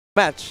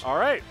match. All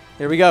right.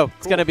 Here we go. Cool.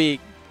 It's going to be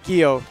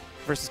Gio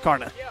versus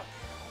Karna.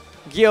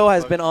 Gio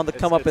has been on the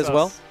come up as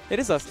well. Us. It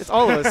is us. It's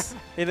all of us.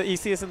 You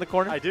see us in the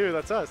corner? I do.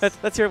 That's us.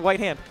 That's your white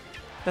hand.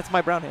 That's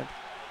my brown hand.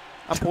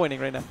 I'm pointing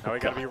right now. Now we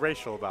got to be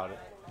racial about it.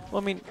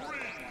 Well, I mean,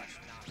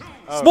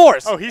 Oh.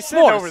 s'mores. Oh, he's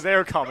sitting S'mores. over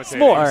there commentating.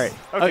 S'mores.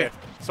 All right. Okay.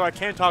 So I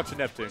can't talk to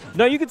Nebtune.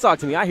 No, you can talk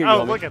to me. I hear you.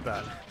 Oh, look at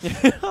that.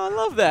 I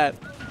love that.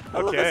 I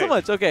love that so Okay.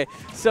 much. Okay,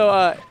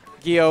 so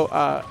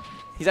Gio,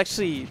 he's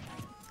actually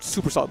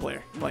super solid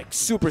player. Like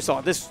super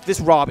solid. This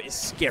Rob is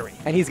scary.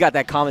 And he's got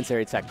that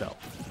commentary tech though.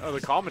 Oh,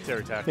 the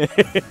commentary tech.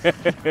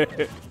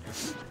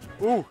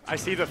 Ooh, I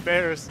see the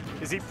fares.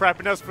 Is he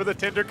prepping us for the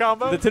Tinder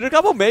combo? The Tinder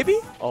combo, maybe.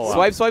 Oh, wow.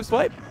 Swipe, swipe,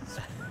 swipe.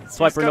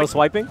 Swipe or no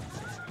swiping?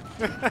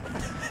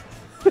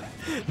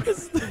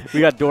 We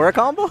got Dora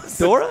combos?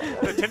 Dora?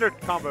 The Tinder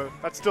combo.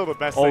 That's still the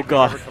best Oh, thing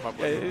God. we've ever come up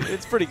Yeah, with.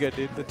 it's pretty good,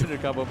 dude. The Tinder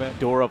combo, man.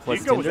 Dora You plus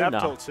can go with Tinder?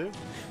 F No. tilt too.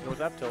 Go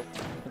with F tilt.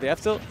 The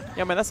F tilt?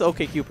 Yeah, man, that's the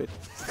OK Cupid.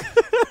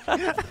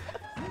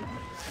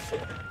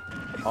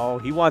 Oh,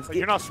 he wants... Like,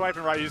 you're not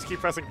swiping right. You just keep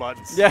pressing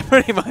buttons. Yeah,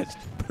 pretty much.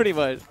 Pretty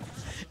much.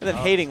 And then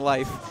hating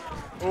life.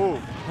 Ooh.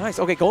 Nice.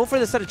 Okay, going for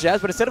the set of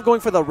jabs, but instead of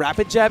going for the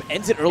rapid jab,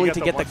 ends it early You got to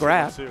get the 1-2,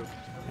 grab. 1-2.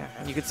 Yeah,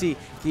 and you can see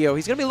Gio,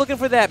 he's going to be looking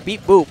for that beat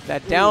boop,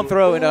 that down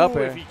throw into up Ooh,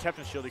 air. If he kept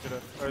his shield, he could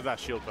have. Or that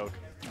shield poke.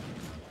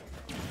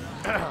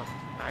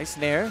 Nice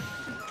nair.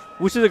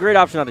 Which is a great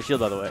option on the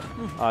shield, by the way.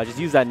 Just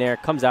use that nair.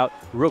 Comes out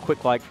real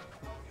quick like.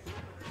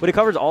 But it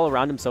covers all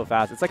around him so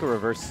fast. It's like a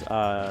reverse.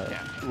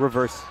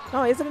 Reverse.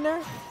 No, is it a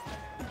nair?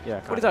 Yeah.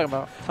 What are you talking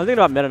about? I'm thinking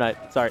about Meta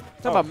Knight. Sorry.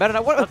 Talking about Meta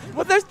Knight?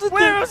 What? There's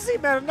Where was he,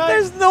 Meta Knight?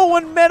 there's no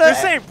one meta.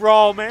 This ain't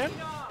Brawl, man.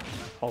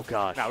 Oh,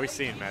 gosh. Nah, we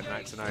seen Meta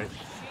Knight tonight.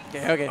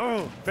 Okay, okay.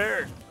 Oh,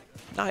 fair.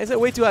 Nah, is it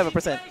way too high of a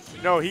percent?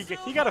 No, he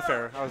got a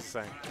fair. I was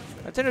saying.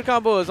 A Tinder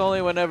combo is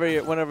only whenever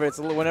you're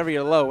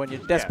low, when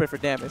you're desperate for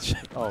damage.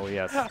 Oh,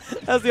 yes.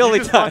 That's the You only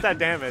just time. want that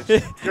damage.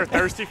 You're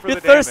thirsty for You're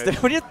the thirsty.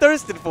 damage. When you're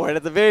thirsting for it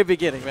at the very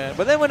beginning, man.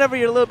 But then whenever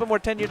you're a little bit more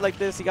tenured like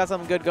this, you got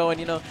something good going,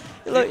 you know.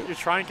 You're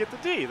trying to get the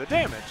D, the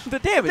damage. The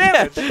damage.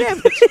 Yeah, the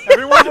damage.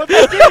 Everyone wants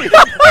the D.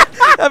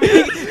 I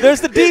mean,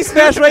 there's the D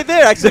smash right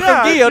there, actually,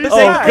 Yeah, from Gio. D To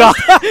say, smash. oh,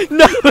 God.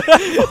 No.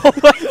 Oh,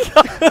 my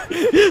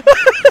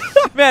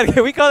God. Man,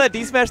 can we call that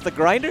D smash the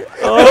grinder?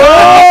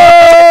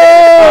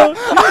 Oh!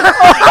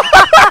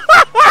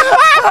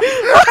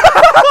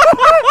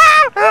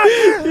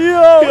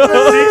 Yo.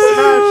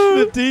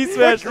 The The D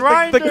smash.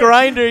 grinder. The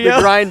grinder, yo.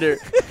 The grinder.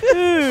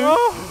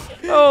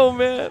 Oh,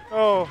 man.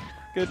 Oh.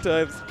 Good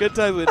times. Good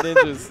times with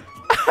ninjas.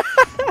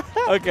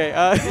 Okay,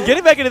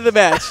 getting back into the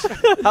match.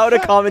 How to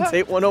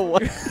commentate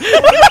 101.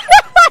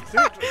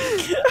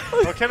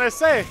 What can I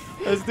say?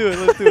 Let's do it.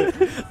 Let's do it.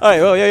 All right,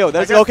 well, yo,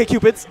 there's the OK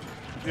Cupids.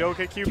 The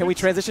OK Cupid. Can we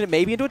transition it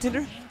maybe into a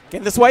Tinder?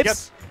 Getting the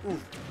swipes?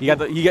 Yes.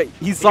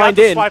 He's signed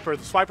the in. Swiper.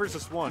 The Swiper's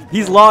just one.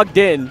 He's logged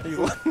in.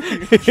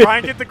 Try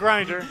and get the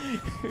grinder.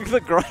 The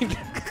grinder.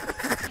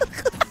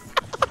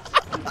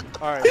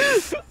 All right.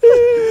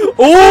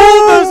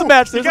 Oh, there's a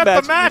match. There's You a got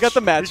match. the match. You got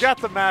the match. You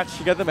got the match.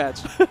 You got the match.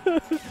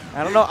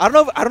 I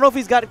don't know if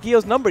he's got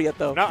Gio's number yet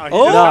though. No, he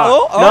oh, does not.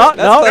 oh, oh, No, that's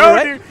no. clever, No,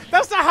 right? dude.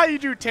 That's not how you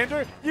do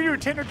Tinder. You do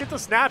Tinder, get the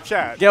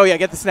Snapchat. Oh yeah,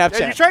 get the Snapchat.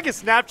 Yeah, you try to get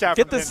Snapchat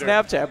Get from the Tinder.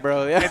 Snapchat,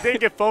 bro. Yeah. And then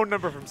get phone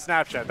number from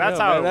Snapchat. That's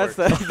No, how man, it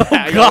that's works.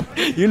 the- God,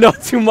 you know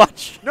too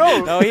much.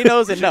 No. No, he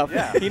knows enough.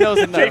 Yeah. He knows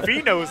enough.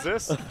 JV knows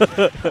this.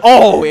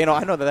 Oh, you know,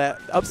 I know that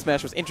up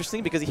smash was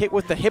interesting because he hit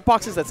with the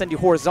hitboxes that send you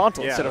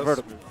horizontal Yeah, instead of those-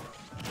 vertical.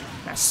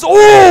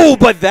 So,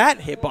 but that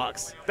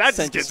hitbox That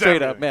sent just you gets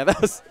straight up, everything. man.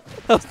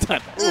 That was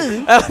done.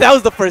 that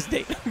was the first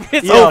date.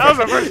 It's Yeah. over. That was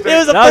the first It date.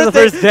 was the That was first the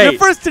first date. date. Your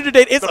first Tinder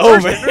date, it's The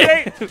over. first Tinder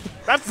date?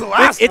 That's the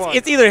last one.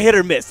 It's either hit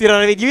or miss. You know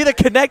what I mean? You either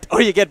connect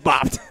or you get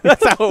bopped.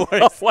 That's how it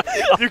works.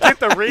 You get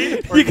the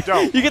read or you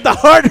don't. You get the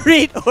hard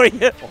read or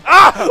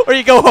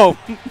you go home.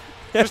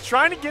 Just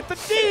trying to get the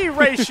D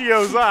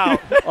ratios out.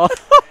 Oh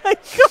my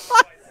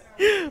god.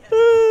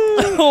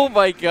 Oh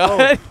my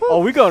god.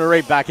 Oh, we're going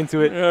right back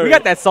into it. All We right.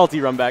 got that salty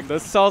run back. The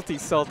salty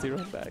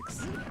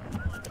runbacks.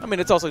 I mean,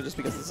 it's also just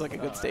because it's like a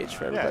good stage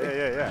for Yeah, everybody.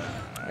 yeah.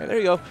 All right, there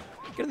you go.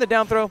 Getting the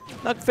down throw.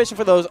 Not fishing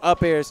for those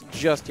up airs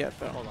just yet,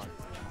 though. Hold on.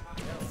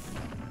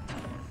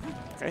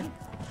 Okay.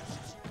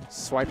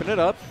 Swiping it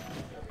up.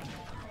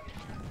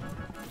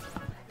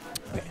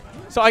 Okay.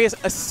 So I guess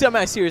a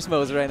semi-serious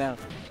mode right now.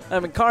 I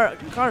mean,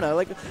 Karna,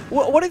 like,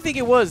 what do you think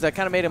it was that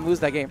kind of made him lose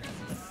that game?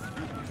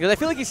 Because I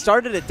feel like he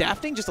started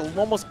adapting just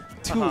almost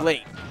too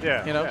late.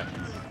 Yeah. You know? Yeah.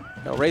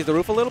 You know, raise the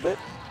roof a little bit.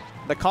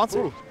 The concert.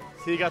 Ooh.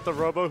 He got the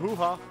Robo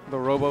Hoo-Ha. The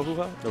robo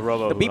hoo-ha. The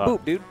robo. The beep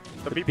boop, dude.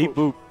 The beep Beep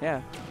boop.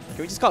 Yeah. Can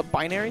we just call it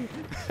binary?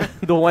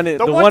 The one. The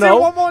The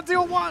 1-0.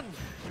 1-0.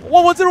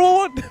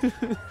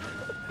 1-1-0-1.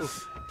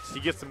 He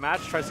gets the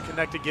match, tries to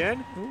connect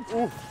again.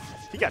 Ooh.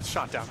 He got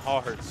shot down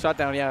hard. Shot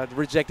down, yeah.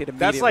 Rejected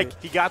immediately. That's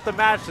like he got the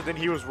match and then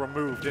he was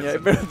removed. yeah,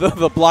 instantly.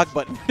 the block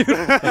button.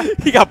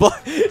 He got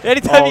blocked.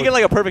 Anytime Oh. you get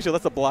like a perfect shot,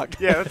 that's a block.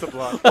 Yeah, that's a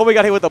block. Oh, we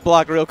got hit with the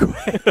block real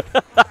quick.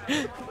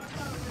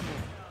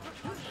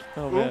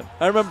 Oh, Ooh. man.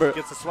 I remember.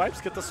 Gets the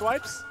swipes, get the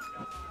swipes.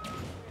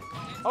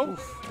 Oh,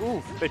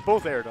 ooh, they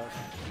both air dodge.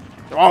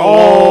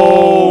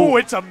 Oh,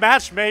 it's a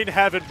match made in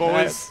heaven,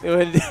 boys. Oh,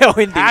 indeed.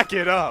 Hack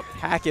it up.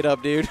 Hack it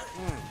up, dude.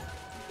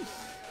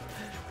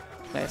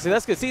 Man, so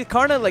that's good. See,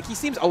 Karna, like, he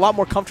seems a lot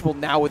more comfortable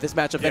now with this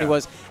matchup than he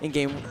was in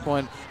game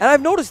 1. And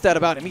I've noticed that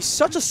about him. He's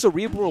such a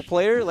cerebral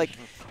player. Like,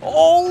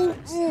 yo,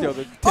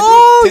 Tinder?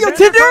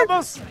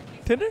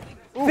 Tinder?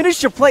 Ooh.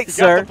 Finish your plate, He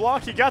sir. got the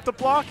block. He got the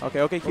block.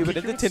 Okay, Cupid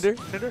into Tinder.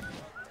 Tinder.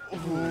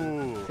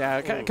 Ooh.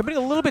 Yeah,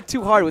 committing a little bit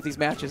too hard with these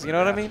matches. You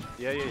know what I mean?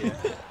 Yeah.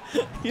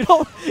 You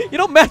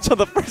don't match on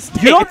the first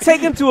date. You don't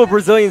take him to a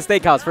Brazilian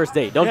steakhouse first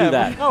date. Don't do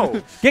that.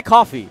 No. Get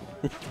coffee.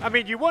 I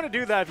mean, you want to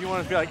do that if you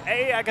want to be like,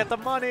 hey, I got the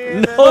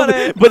money.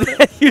 No, but then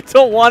you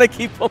don't want to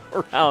keep him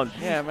around.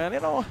 Yeah, man. You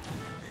know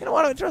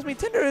what? Trust me,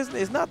 Tinder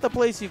is not the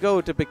place you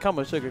go to become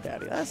a sugar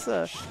daddy. That's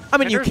I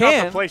mean, Tinder's you can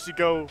not the place you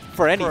go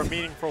for a anything.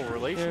 meaningful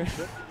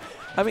relationship.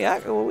 I mean,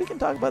 well, we can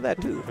talk about that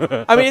too.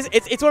 I mean,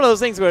 it's one of those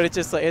things where it's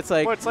just like it's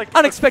like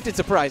unexpected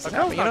surprises. A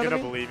girl's not you know gonna what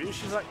I mean? believe you.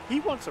 She's like, he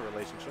wants a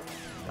relationship.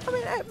 I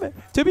mean,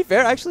 to be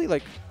fair, actually,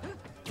 like,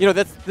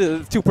 that's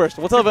too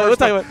personal. We'll talk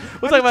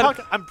about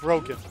it. I'm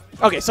broken.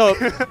 Okay, so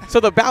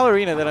the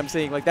ballerina that I'm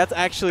seeing, like, that's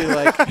actually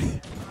like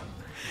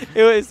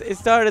it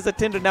started as a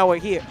Tinder. Now we're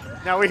here.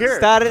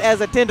 Started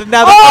as a Tinder.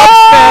 Now the up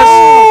smash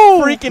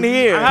freaking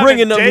here.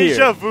 Bringing them here.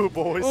 Deja vu,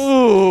 boys.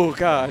 Ooh,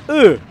 God.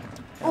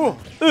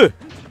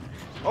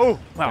 Oh,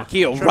 wow.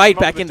 Kyo right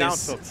back in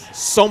this.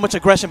 So much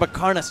aggression, but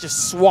Karna's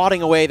just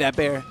swatting away that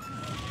bear.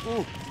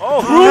 Ooh.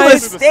 Through the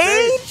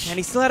stage? And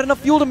he still had enough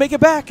fuel to make it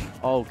back.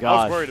 Oh, God.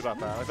 I was worried about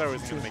that. I thought he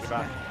was going to make it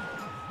back.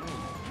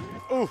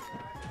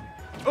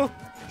 Ooh.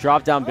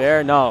 Drop down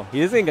bear? No,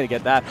 he isn't going to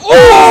get that.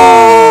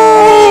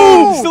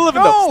 Oh! Still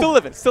living,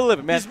 though. Still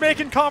living, man. He's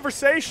making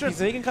conversations.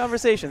 He's making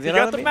conversations. He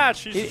got the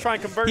match. He's just trying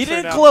to convert. He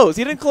didn't close.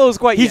 He didn't close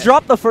quite yet. He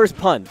dropped the first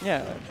pun.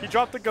 Yeah. He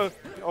dropped the go.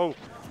 Oh.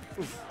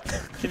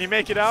 Can you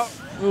make it out?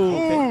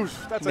 Ooh,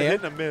 that's a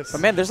hit and a miss.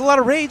 But man, there's a lot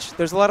of rage.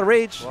 There's a lot of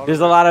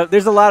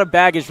There's a lot of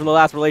baggage from the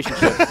last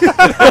relationship. Off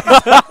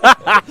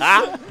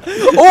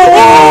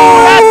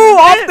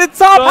the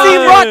top,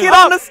 Team Rocket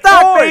on the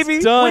stop, baby.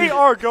 We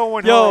are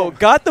going home.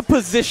 Got the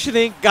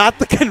positioning, got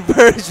the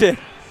conversion.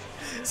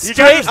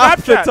 Straight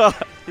off the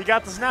top. He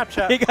got the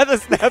Snapchat. He got the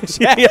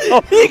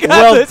Snapchat.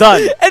 Well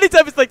done.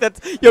 Anytime it's like that.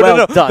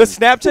 No. The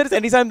Snapchat is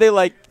anytime they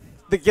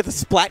get the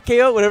splat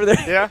KO, whenever they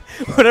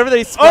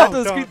splat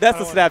the screen. That's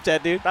the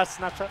Snapchat, dude. That's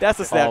Snapchat. That's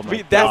the Snap.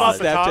 That's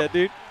the Snapchat,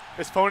 dude.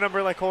 His phone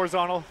number like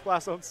horizontal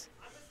blast zones.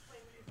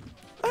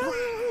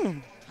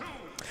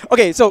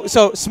 Okay, so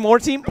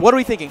S'more team, what are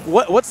we thinking?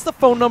 What's the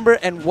phone number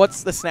and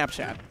what's the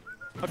Snapchat?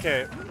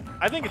 Okay,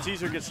 I think it's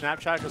easier to get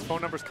Snapchat because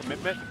phone number's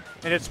commitment,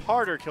 and it's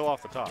harder to kill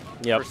off the top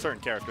for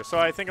certain characters. So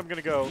I think I'm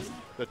gonna go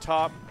the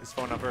top is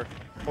phone number,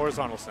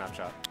 horizontal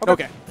Snapchat.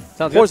 Okay.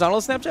 Sounds horizontal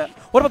Snapchat.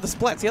 What about the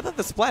splat? See, I thought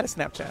the splat is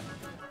Snapchat.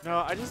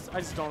 No, I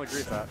just don't agree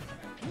with that.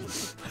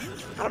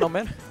 I don't know,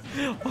 man.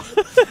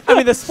 I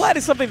mean, the splat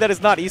is something that is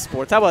not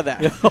esports. How about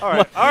that? All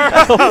right.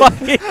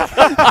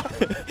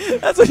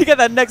 That's when you get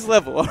that next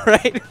level. All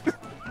right.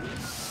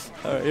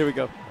 All right, here we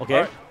go.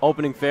 Okay,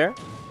 opening fair.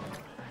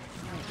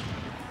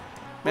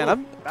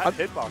 Man,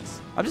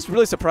 I'm just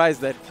really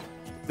surprised that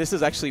this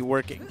is actually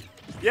working.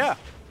 Yeah.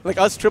 Like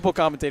us triple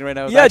commentating right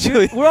now. Yeah,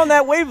 dude, we're on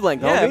that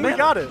wavelength. Yeah, man. We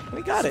got it.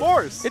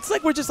 S'mores. It's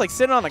like we're just like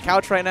sitting on the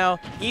couch right now,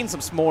 eating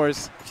some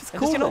s'mores. Just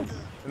cool. Just,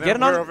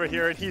 getting on over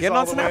here, and he's getting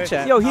on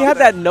Snapchat. Yo, he had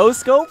that no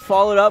scope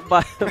followed up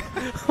by.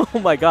 Oh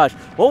my gosh,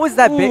 what was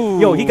that?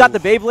 Yo, he got the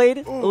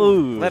Beyblade.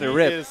 Ooh, let it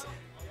rip.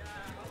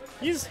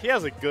 He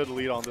has a good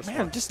lead on this one.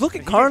 Man, just look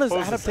at Karna's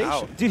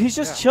adaptation. Dude, he's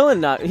just chilling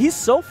now. He's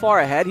so far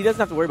ahead, he doesn't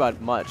have to worry about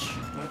it much.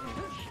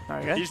 All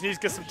right, he just needs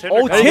to get some Tinder.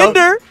 Oh,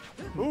 Tinder!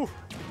 Ooh.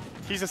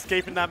 He's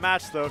escaping that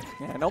match, though.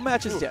 Yeah, no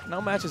matches yet.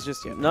 No matches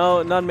just yet.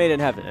 No, none made in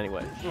heaven,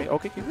 anyway.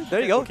 Okay, Cupid.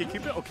 There you go. Okay,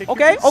 Cupid. Okay.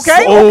 There you go.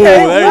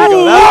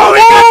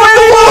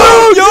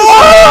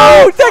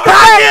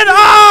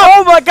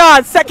 Oh my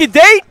God! Second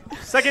date.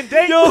 Second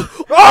date. Yo.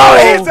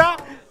 He's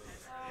out.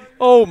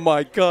 Oh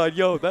my God,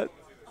 yo, that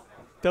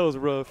was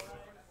rough.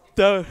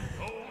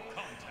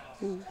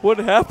 What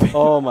happened?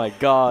 Oh my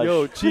God.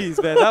 Yo,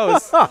 jeez, man,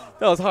 that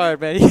was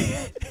hard, man.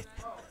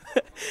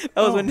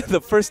 That was when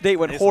the first date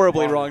went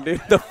horribly wrong, dude.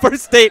 The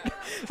first date.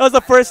 That was the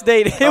first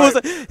date. It was.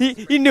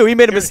 He knew he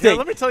made a mistake.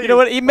 Let me tell you. You know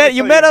what? You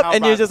met up,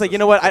 and you're just like, you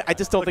know what? I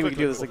just don't think we can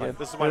do this again.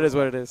 This is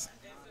what it is.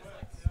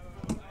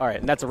 All right,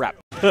 and that's a wrap.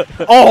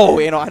 Oh,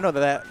 I know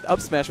that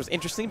up smash was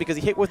interesting because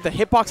he hit with the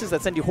hitboxes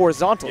that send you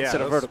horizontal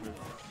instead of vertical.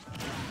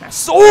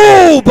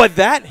 So, but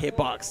that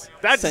hitbox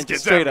sent you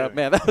straight up,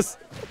 man. That was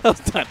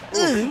done.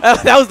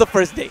 That was the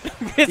first date.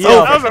 It's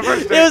over. That was the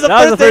first date. It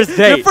was the first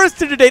date. Your first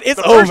Tinder date.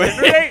 It's over.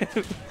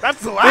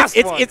 That's the last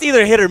one. It's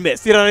either hit or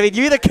miss. You know what I mean?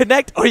 You either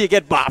connect or you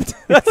get bopped.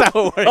 That's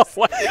how it works.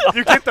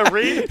 You get the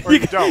read or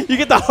you don't. You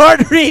get the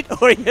hard read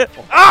or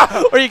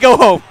you go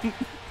home.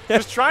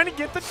 Just trying to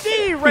get the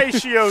D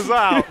ratios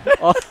out.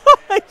 Oh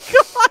my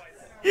God.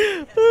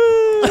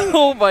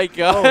 Oh my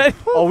God.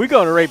 Oh, we're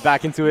going right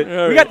back into it.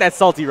 We got that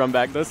salty run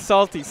back. The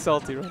salty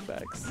run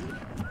backs.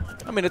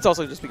 I mean, it's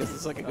also just because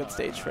it's like a good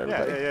stage for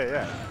everybody.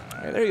 Yeah.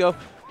 All right, there you go.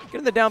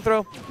 Getting the down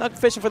throw. Not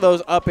fishing for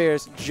those up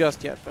airs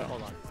just yet, though.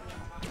 Hold on.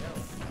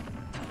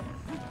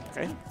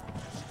 Okay.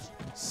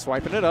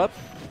 Swiping it up.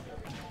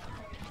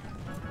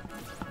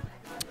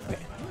 Okay.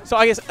 So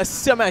I guess a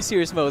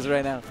semi-serious mode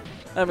right now.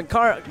 I mean,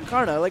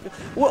 Karna, like,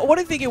 what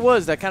do you think it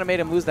was that kind of made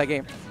him lose that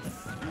game?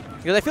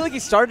 Because I feel like he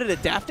started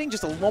adapting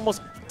just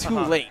almost too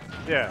late.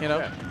 Yeah. You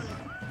know?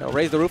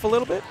 Raise the roof a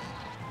little bit.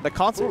 The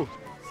console. Ooh.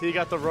 So you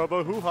got the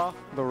Robo Hoo-Ha.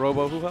 The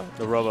Robo Hoo-Ha.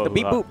 The Robo. The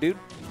beep boop, dude.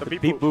 The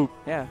beep boop.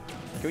 Yeah.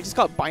 Can we just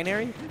call it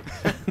binary?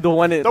 The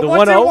 1-0. The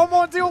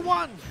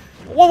 1-0-1-1-0-1.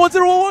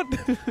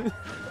 1-1-0-1-1.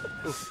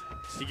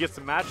 He gets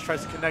the match,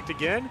 tries to connect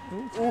again.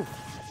 Ooh.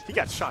 He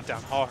got shot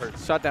down hard.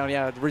 Shot down,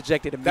 yeah.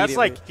 Rejected immediately. That's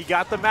like he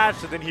got the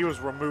match and then he was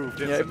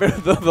removed. Yeah,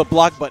 the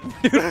block button.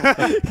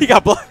 He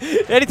got blocked.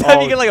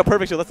 Anytime you get like a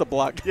perfect shot, that's a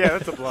block. Yeah,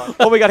 that's a block.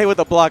 Oh, we got hit with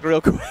the block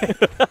real quick.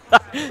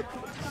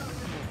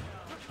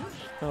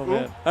 Oh,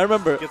 man. I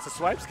remember. Gets the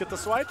swipes. Get the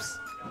swipes.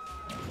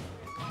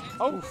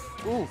 Oh.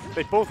 Ooh.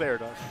 They both air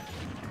dodge.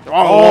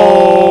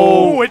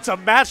 Oh. Ooh, it's a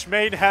match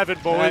made in heaven,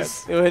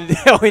 boys.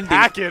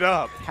 Hack it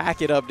up.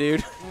 Hack it up,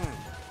 dude.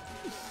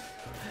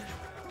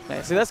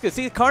 Nice. So that's good.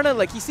 See, Karna,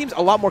 like, he seems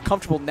a lot more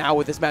comfortable now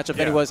with this matchup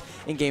than he was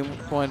in game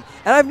 1.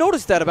 And I've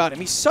noticed that about him.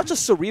 He's such a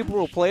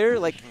cerebral player.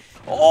 Like,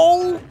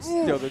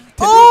 Tinder.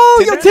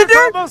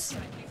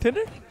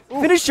 Tinder?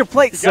 Ooh. Finish your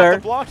plate, sir. Got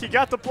the block. He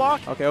got the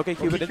block. Okay,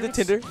 Cupid into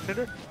Tinder.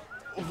 Tinder.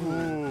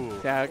 Ooh.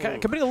 Yeah,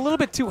 committing a little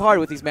bit too hard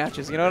with these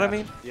matches. You know what I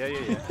mean? Yeah.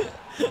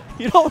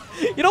 You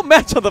don't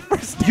match on the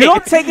first date. You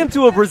don't take him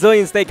to a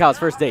Brazilian steakhouse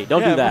first date.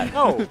 Don't do that.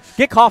 No.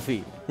 Get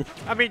coffee.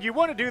 I mean, you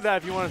want to do that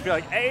if you want to be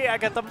like, hey, I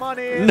got the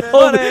money.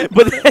 No,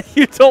 but then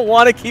you don't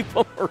want to keep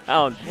him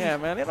around. Yeah,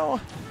 man. You know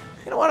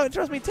what?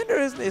 Trust me, Tinder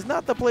is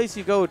not the place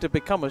you go to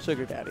become a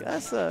sugar daddy.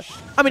 That's I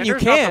mean, you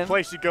can. Not the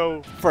place you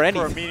go for a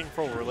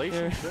meaningful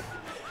relationship.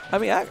 I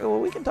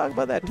mean, we can talk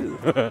about that too.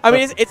 I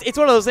mean, it's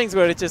one of those things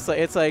where it's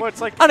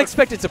like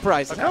unexpected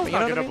surprises. I'm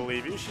not gonna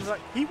believe you. She's like,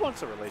 he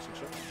wants a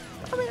relationship.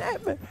 I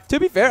mean, to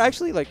be fair,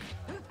 actually, like,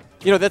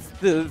 that's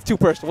too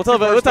personal.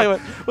 We'll talk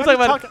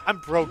about. I'm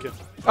broken.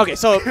 Okay,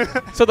 so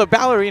the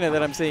ballerina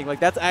that I'm seeing, like,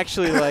 that's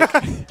actually like,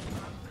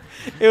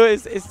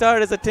 it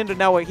started as a Tinder.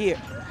 Now we're here.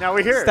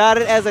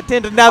 Started as a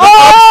Tinder. Now the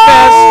up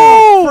smash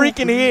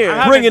freaking here.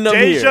 I'm bringing them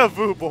here. Deja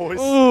vu, boys.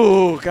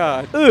 Ooh,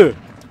 God.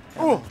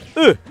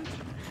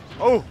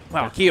 Oh,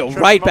 wow. Keo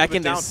right back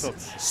in this.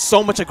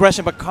 So much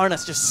aggression, but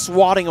Karna's just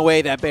swatting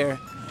away that bear.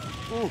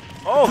 Ooh.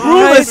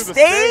 Through the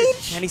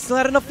stage? And he still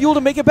had enough fuel to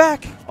make it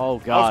back. Oh,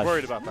 God. I was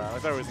worried about that. I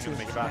thought he was going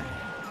to make it back.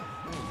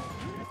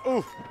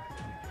 Ooh.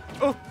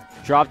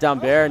 Drop down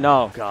bear?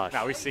 No. God.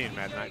 Now we've seen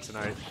Mad Knight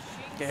tonight.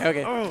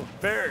 Okay. Oh,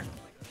 bear.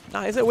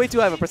 Nah, is it way too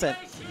high of a percent?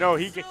 No,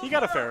 he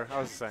got a fair. I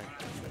was saying.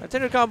 A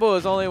Tinder combo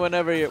is only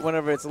whenever you're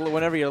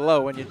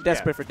low, when you're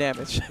desperate for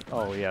damage.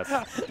 Oh yes.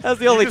 That's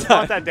the only time. You just time.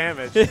 want that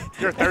damage.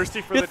 You're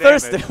thirsty for the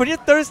damage. When you're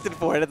thirsting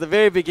for it at the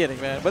very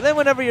beginning, man. But then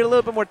whenever you're a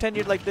little bit more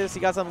tenured like this,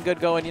 you got something good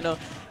going, you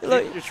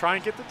try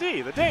and get the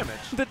D, the damage.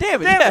 The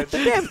damage. Yeah, the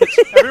damage.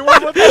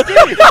 Everyone wants the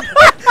D.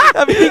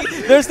 I mean,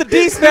 there's the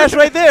D smash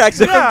right there,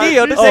 actually, from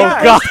Gio. Oh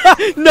God.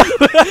 No.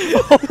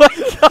 Oh my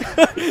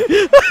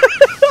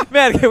God.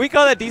 Man, can we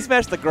call that D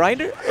smash the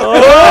grinder?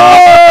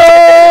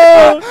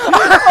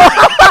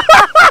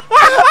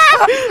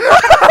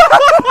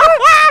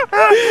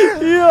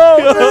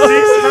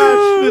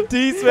 The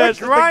D smash,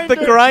 the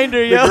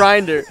grinder, yo. The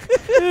grinder.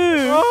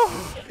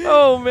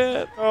 Oh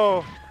man.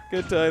 Oh,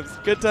 good times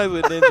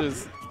with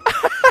ninjas.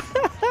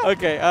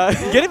 Okay,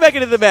 getting back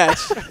into the match.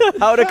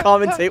 How to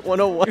commentate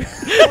 101.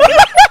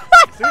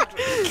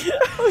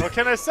 What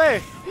can I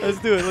say? Let's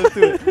do it.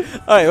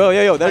 All right, well,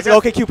 yo, that's the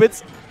OK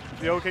Cupids.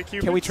 The OK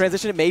Cupids. Can we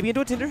transition it maybe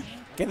into a Tinder?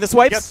 Getting the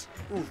swipes.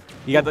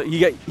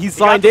 He's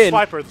signed in.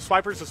 The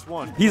swiper's just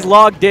one. He's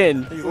logged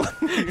in.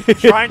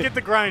 Try and get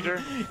the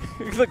grinder.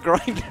 The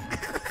grinder.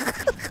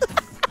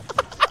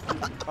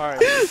 All right.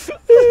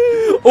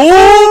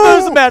 Oh,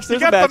 there's a match. You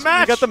got the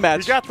match.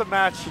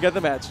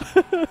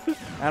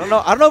 I don't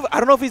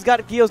know if he's got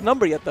Gio's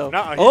number yet though.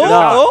 No,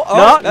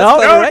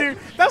 no, dude.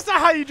 That's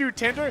not how you do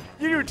Tinder.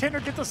 You do Tinder,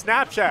 get the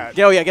Snapchat.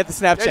 Yeah, get the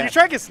Snapchat. Yeah, you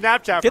try to get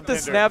Snapchat. Get from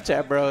the Tinder.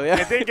 Snapchat, bro. Yeah.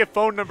 And then get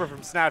phone number from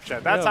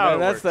Snapchat. That's how it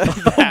works. Oh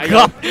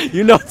God,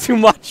 you know too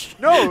much.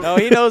 No,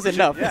 he knows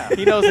enough. Yeah.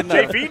 He knows enough.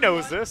 JV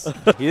knows this.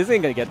 He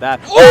isn't gonna get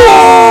that.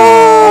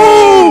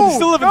 Oh!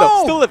 Still living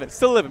though.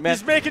 Still living, man.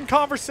 He's making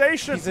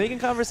conversations. You he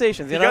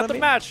got the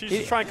match. He's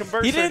just trying to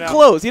convert. He didn't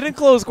close. He didn't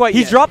close quite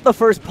yet. He dropped the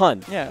first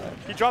pun. Yeah.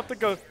 He dropped the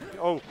go.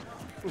 Oh.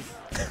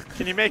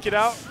 Can you make it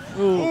out?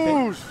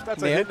 Ooh,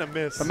 that's a hit and a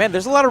miss. But man,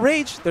 there's a lot of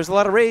rage. There's a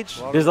lot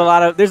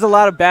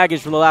of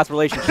baggage from the last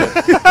relationship.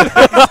 Off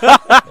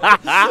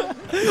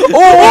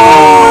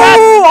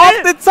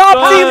the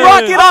top, Team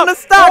Rocket on the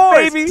stock,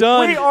 baby.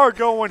 We are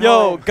going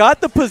home.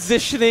 Got the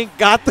positioning,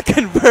 got the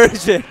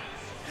conversion.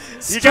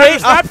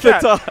 Straight off the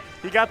top.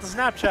 He got the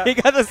Snapchat. He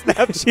got the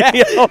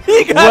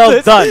Snapchat.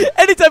 Well done.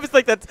 Anytime it's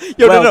like that.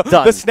 Yo, no.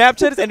 The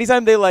Snapchat is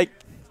anytime they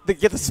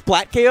get the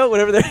splat KO,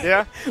 whenever they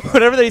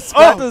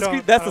splat to the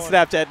screen. That's the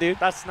Snapchat, dude.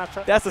 That's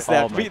Snapchat. That's the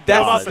Snapchat. Oh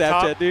that's the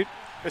Snapchat, dude.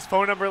 Is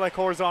phone number like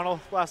horizontal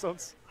last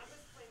ones?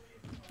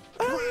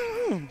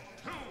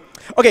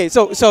 Okay,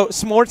 so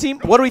S'more team,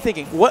 what are we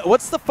thinking?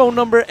 What's the phone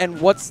number and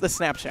what's the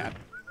Snapchat?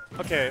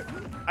 Okay,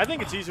 I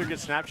think it's easier to get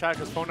Snapchat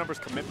because phone number's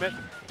commitment,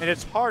 and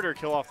it's harder to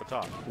kill off the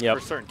top for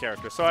certain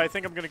characters. So I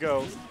think I'm going to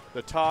go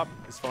the top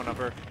is phone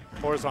number,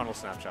 horizontal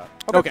Snapchat.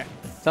 Okay.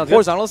 Sounds good.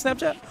 Horizontal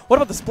Snapchat? What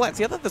about the splat?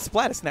 See, I thought the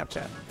splat is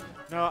Snapchat.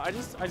 No, I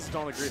just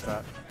don't agree with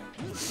that.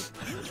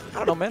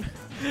 I don't know, man.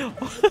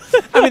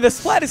 I mean, the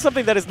splat is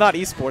something that is not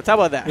esports. How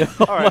about that?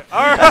 All right.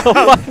 All right.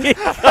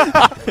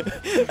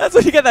 That's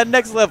when you get that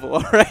next level,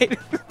 all right?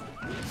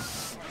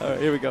 All right,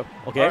 here we go.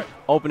 Okay, right.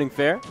 Opening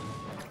fair.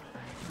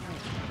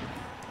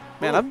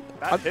 Man, I'm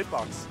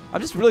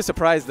just really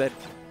surprised that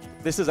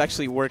this is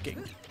actually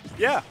working.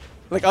 Yeah.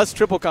 Like us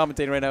triple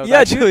commentating right now.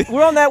 Yeah, dude,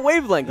 we're on that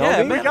wavelength.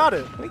 Yeah, we got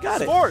it. We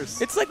got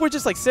Scores. it. It's like we're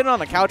just like sitting on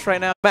the couch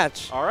right now.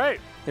 Match. All right.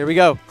 Here we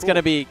go. Cool. It's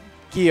gonna be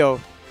Gio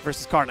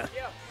versus Karna.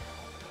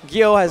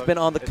 Gio has been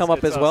on the come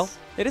up as well.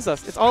 It is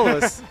us. It's all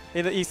of us.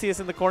 You see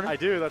us in the corner? I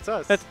do. That's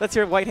us. That's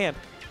your white hand.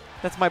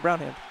 That's my brown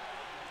hand.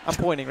 I'm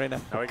pointing right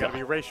now. Now we gotta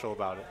be racial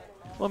about it.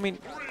 Well, I mean.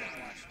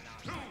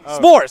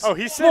 S'mores! Oh,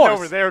 he's sitting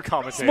over there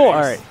commentating.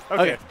 S'mores! All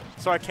right. Okay.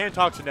 So I can't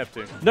talk to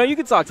Nebtune. No, you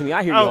can talk to me.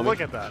 I hear you. Oh,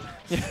 look at that.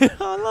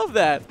 I love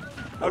that.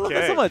 I love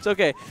that so much.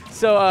 Okay.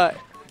 So,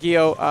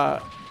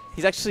 Gio,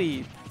 he's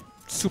actually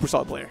super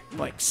solid player.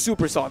 Like,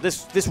 super solid.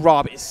 This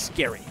Rob is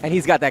scary. And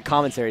he's got that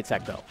commentary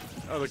tech, though.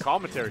 Oh, the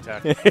commentary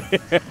tech.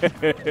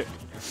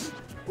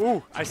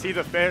 Ooh, I see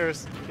the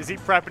fairs. Is he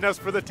prepping us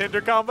for the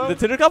Tinder combo? The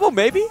Tinder combo?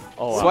 Maybe.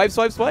 Oh, swipe,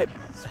 wow. Swipe, swipe.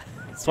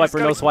 Swipe or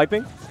no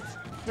swiping?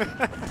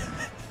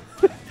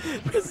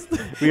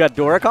 We got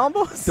Dora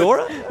combos?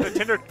 Dora? The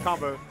Tinder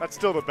combo. That's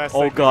still the best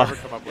thing we've ever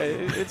come up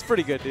with. Yeah, it's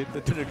pretty good, dude. The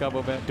Tinder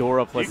combo, man.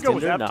 Dora plus Tinder. You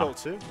can go Tinder? with F-tilt,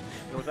 too. You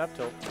can go with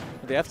F-tilt.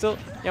 The F-tilt?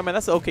 Yeah, man,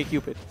 that's the OK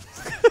Cupid.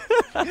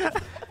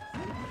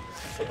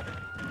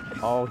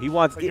 Oh, he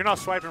wants... You're not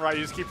swiping right.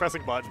 You just keep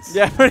pressing buttons.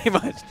 Yeah, pretty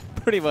much.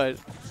 Pretty much.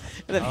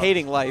 And then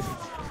hating life.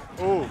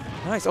 Ooh.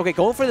 Nice. Okay,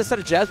 going for the set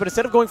of jabs, but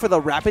instead of going for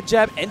the rapid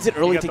jab, ends it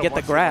early to get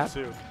the grab.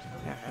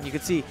 Yeah, and you can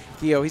see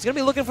Gio, he's going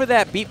to be looking for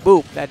that beat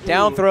boop, that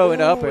down throw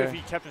into up air. If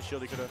he kept his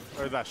shield, he could have,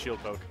 or that shield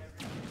poke.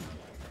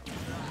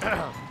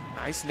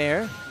 Nice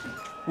nair.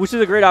 Which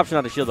is a great option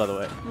on the shield, by the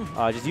way.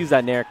 Just use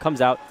that nair,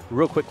 comes out,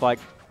 real quick like.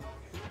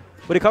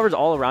 But it covers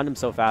all around him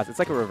so fast. It's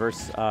like a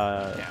reverse.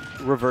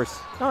 Reverse.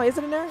 No, is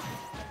it a nair?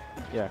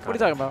 Yeah. What are you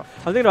talking about?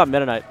 I'm thinking about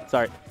Meta Knight.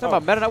 Sorry. Talking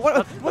about Meta Knight?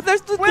 What?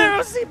 Where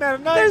is he, Meta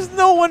Knight? There's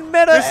no one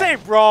meta. This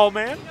ain't Brawl,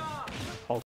 man.